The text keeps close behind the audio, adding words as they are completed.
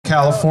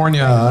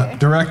California,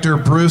 Director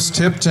Bruce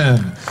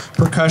Tipton.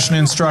 Percussion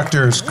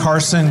instructors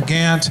Carson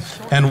Gant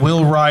and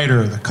Will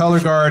Ryder. The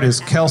color guard is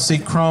Kelsey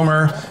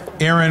Cromer,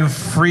 Aaron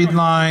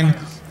Friedline,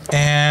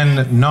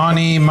 and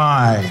Nani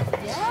Mai.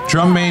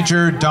 Drum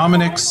major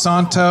Dominic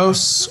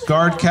Santos.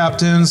 Guard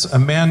captains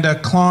Amanda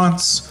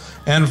Klontz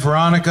and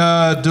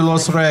Veronica de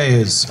los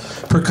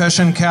Reyes.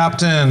 Percussion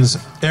captains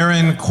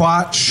Aaron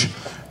Quach,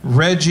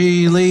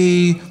 Reggie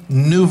Lee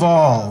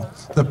Nuval.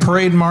 The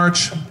parade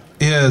march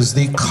is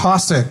the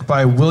Cossack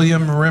by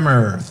William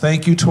Rimmer.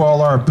 Thank you to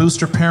all our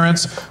booster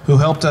parents who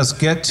helped us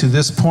get to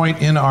this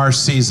point in our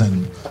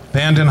season.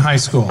 Vanden High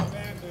School.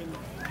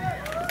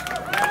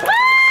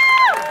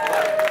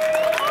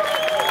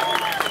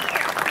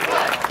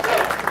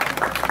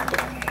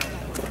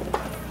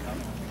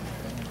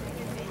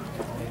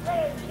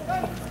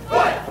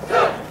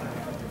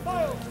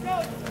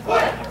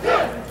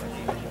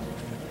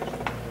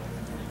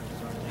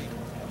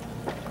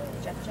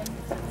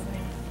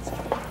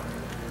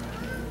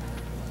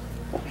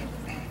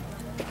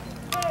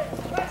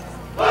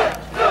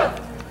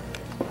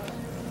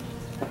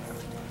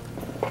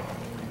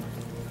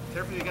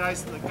 Careful, you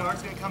guys, the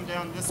guard's going to come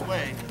down this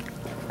way,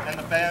 and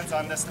the band's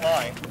on this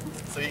line,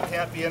 so you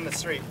can't be in the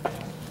street.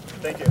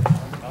 Thank you.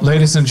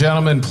 Ladies and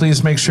gentlemen,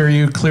 please make sure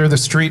you clear the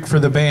street for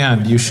the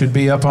band. You should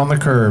be up on the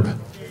curb.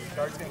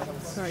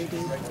 Sorry,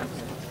 dude. I'll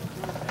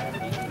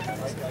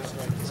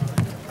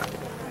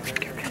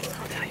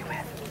tell you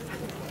when.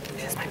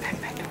 Here's my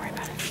backpack, don't worry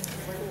about it.